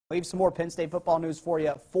We have some more Penn State football news for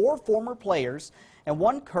you. 4 former players and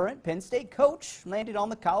 1 current Penn State coach landed on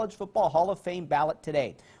the College Football Hall of Fame ballot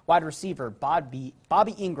today. Wide receiver Bobby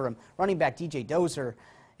Ingram, running back DJ Dozer,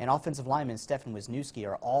 and offensive lineman Stefan Wisniewski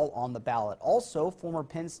are all on the ballot. Also, former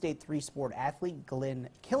Penn State 3-sport athlete Glenn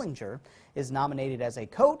Killinger is nominated as a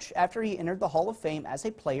coach after he entered the Hall of Fame as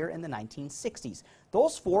a player in the 1960s.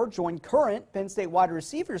 Those 4 join current Penn State wide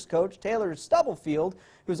receivers coach Taylor Stubblefield,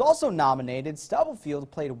 who's also nominated. Stubblefield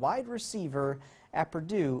played wide receiver at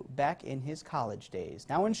Purdue back in his college days.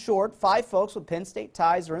 Now, in short, 5 folks with Penn State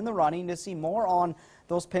ties are in the running. To see more on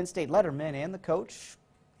those Penn State lettermen and the coach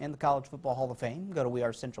in the College Football Hall of Fame, go to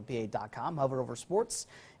wearecentralpa.com, hover over sports,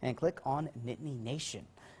 and click on Nittany Nation.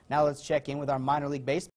 Now let's check in with our minor league baseball.